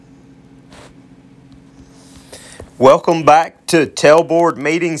Welcome back to Tailboard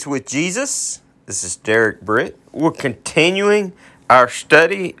Meetings with Jesus. This is Derek Britt. We're continuing our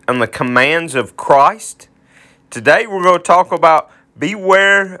study on the commands of Christ. Today we're going to talk about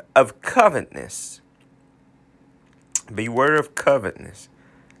beware of covetousness. Beware of covetousness.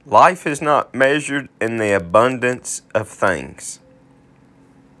 Life is not measured in the abundance of things.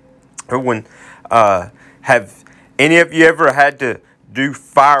 Have any of you ever had to do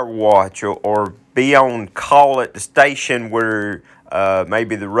fire watch or be on call at the station where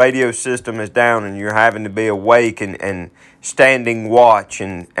maybe the radio system is down and you're having to be awake and standing watch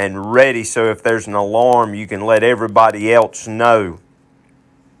and ready, so if there's an alarm you can let everybody else know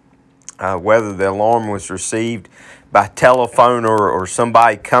whether the alarm was received by telephone or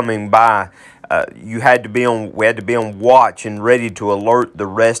somebody coming by. We had to be on watch and ready to alert the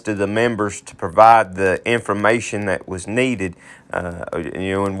rest of the members to provide the information that was needed.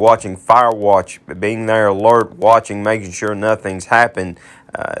 And watching fire watch, being there alert, watching, making sure nothing's happened.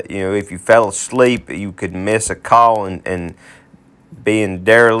 If you fell asleep, you could miss a call and being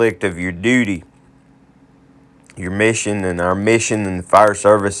derelict of your duty. Your mission and our mission in the fire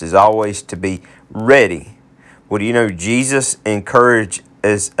service is always to be ready. Well, do you know Jesus encourages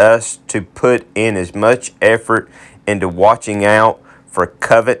us to put in as much effort into watching out for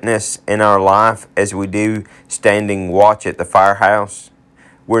covetousness in our life as we do standing watch at the firehouse?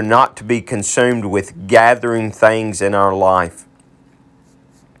 We're not to be consumed with gathering things in our life.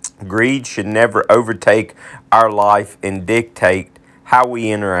 Greed should never overtake our life and dictate how we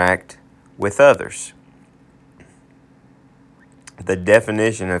interact with others. The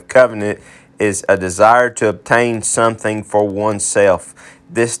definition of covet is a desire to obtain something for oneself.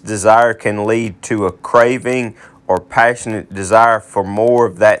 This desire can lead to a craving or passionate desire for more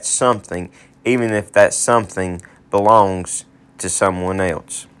of that something, even if that something belongs to someone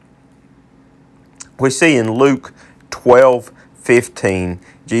else. We see in Luke 12:15,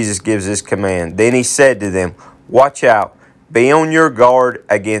 Jesus gives this command. Then he said to them, "Watch out, be on your guard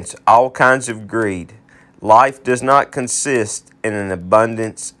against all kinds of greed. Life does not consist in an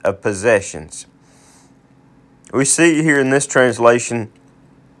abundance of possessions." We see here in this translation,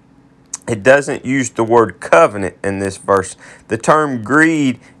 it doesn't use the word covenant in this verse. The term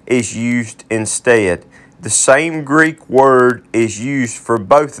greed is used instead. The same Greek word is used for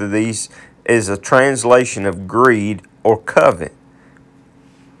both of these as a translation of greed or covet.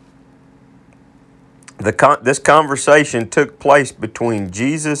 This conversation took place between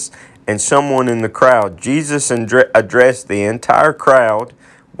Jesus and someone in the crowd. Jesus addressed the entire crowd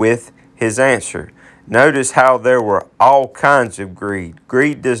with his answer. Notice how there were all kinds of greed.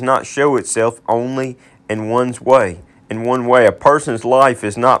 Greed does not show itself only in one way. A person's life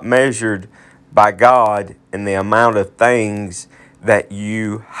is not measured by God in the amount of things that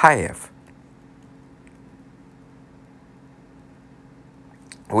you have.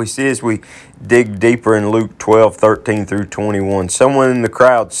 We see as we dig deeper in Luke 12:13 through 21, someone in the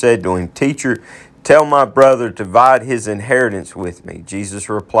crowd said to him, "Teacher, tell my brother to divide his inheritance with me." Jesus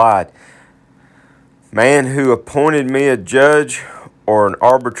replied, "Man, who appointed me a judge or an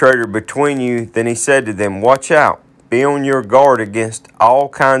arbitrator between you?" Then he said to them, "Watch out, be on your guard against all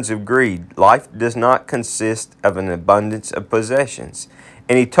kinds of greed. Life does not consist of an abundance of possessions."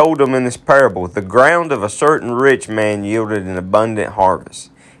 And he told them in this parable, "The ground of a certain rich man yielded an abundant harvest.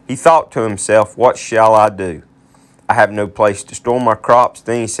 He thought to himself, 'What shall I do? I have no place to store my crops.'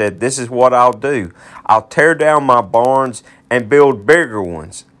 Then he said, 'This is what I'll do. I'll tear down my barns and build bigger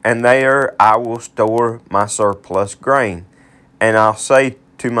ones, and there I will store my surplus grain. And I'll say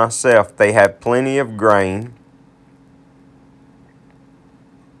to myself, they have plenty of grain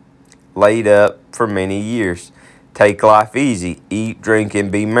laid up for many years. Take life easy, eat, drink, and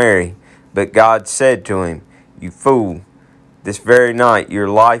be merry.' But God said to him, 'You fool, this very night your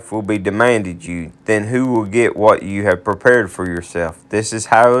life will be demanded you. Then who will get what you have prepared for yourself? This is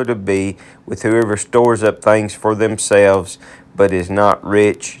how it will be with whoever stores up things for themselves, but is not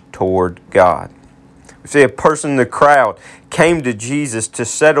rich toward God.'" We see a person in the crowd came to Jesus to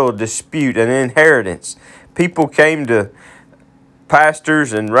settle a dispute, an inheritance. People came to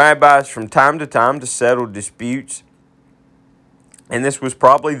pastors and rabbis from time to time to settle disputes. And this was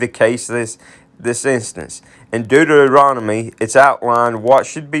probably the case this instance. In Deuteronomy, it's outlined what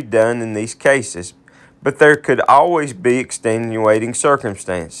should be done in these cases, but there could always be extenuating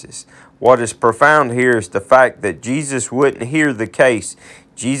circumstances. What is profound here is the fact that Jesus wouldn't hear the case.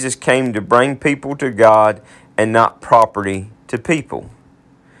 Jesus came to bring people to God and not property to people.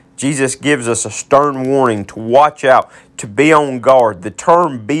 Jesus gives us a stern warning to watch out, to be on guard. The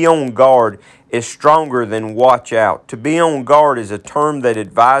term "be on guard" is stronger than watch out. To be on guard is a term that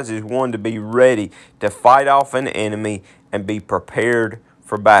advises one to be ready to fight off an enemy and be prepared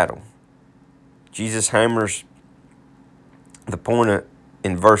for battle. Jesus hammers the point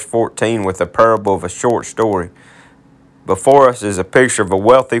in verse 14 with a parable of a short story. Before us is a picture of a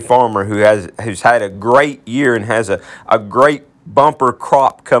wealthy farmer who's had a great year and has a great bumper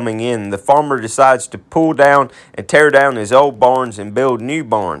crop coming in. The farmer decides to pull down and tear down his old barns and build new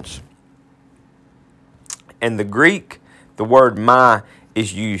barns. In the Greek, the word "my"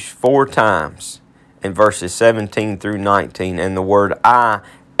 is used 4 times in verses 17 through 19, and the word "I"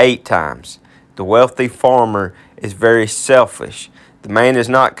 8 times. The wealthy farmer is very selfish. The man is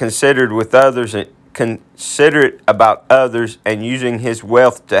not considerate about others and using his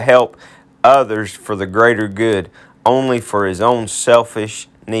wealth to help others for the greater good, only for his own selfish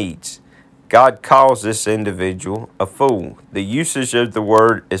needs. God calls this individual a fool. The usage of the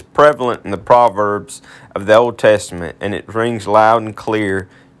word is prevalent in the Proverbs of the Old Testament, and it rings loud and clear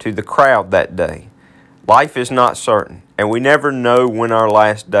to the crowd that day. Life is not certain, and we never know when our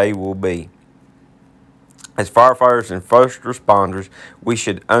last day will be. As firefighters and first responders, we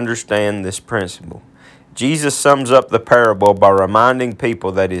should understand this principle. Jesus sums up the parable by reminding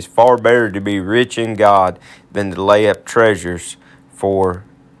people that it is far better to be rich in God than to lay up treasures for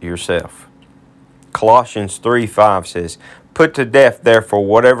yourself. Colossians 3:5 says, "Put to death, therefore,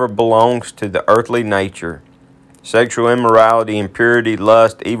 whatever belongs to the earthly nature, sexual immorality, impurity,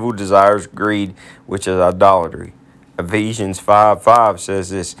 lust, evil desires, greed, which is idolatry." Ephesians 5:5 says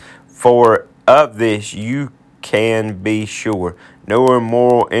this, "For of this you can be sure. No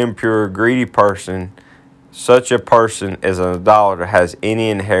immoral, impure, greedy person, such a person as an idolater, has any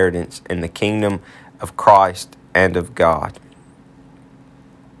inheritance in the kingdom of Christ and of God."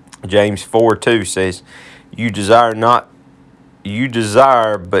 James 4:2 says, You desire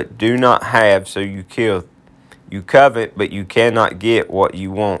but do not have, so you kill. You covet, but you cannot get what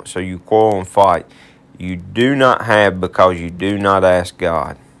you want, so you quarrel and fight. You do not have because you do not ask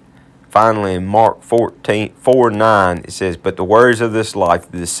God. Finally, in Mark 4:9, it says, "But the worries of this life,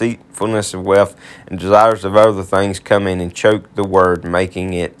 the deceitfulness of wealth, and desires of other things come in and choke the word,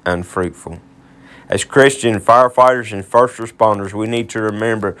 making it unfruitful." As Christian firefighters and first responders, we need to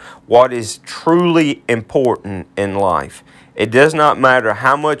remember what is truly important in life. It does not matter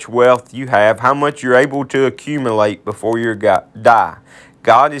how much wealth you have, how much you're able to accumulate before you die.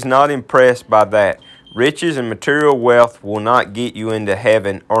 God is not impressed by that. Riches and material wealth will not get you into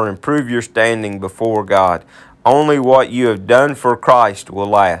heaven or improve your standing before God. Only what you have done for Christ will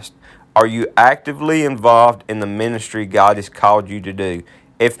last. Are you actively involved in the ministry God has called you to do?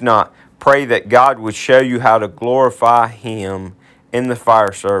 If not, pray that God would show you how to glorify Him in the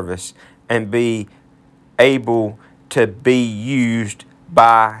fire service and be able to be used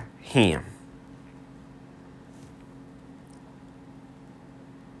by Him.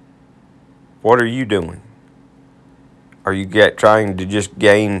 What are you doing? Are you trying to just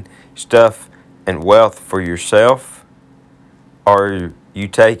gain stuff and wealth for yourself? Or are you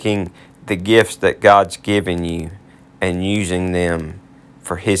taking the gifts that God's given you and using them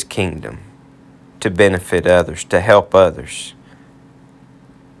for His kingdom to benefit others, to help others?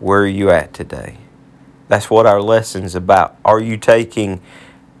 Where are you at today? That's what our lesson's about. Are you taking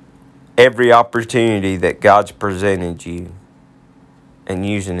every opportunity that God's presented you and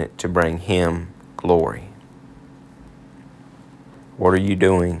using it to bring Him glory? What are you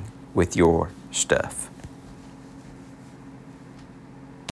doing with your stuff?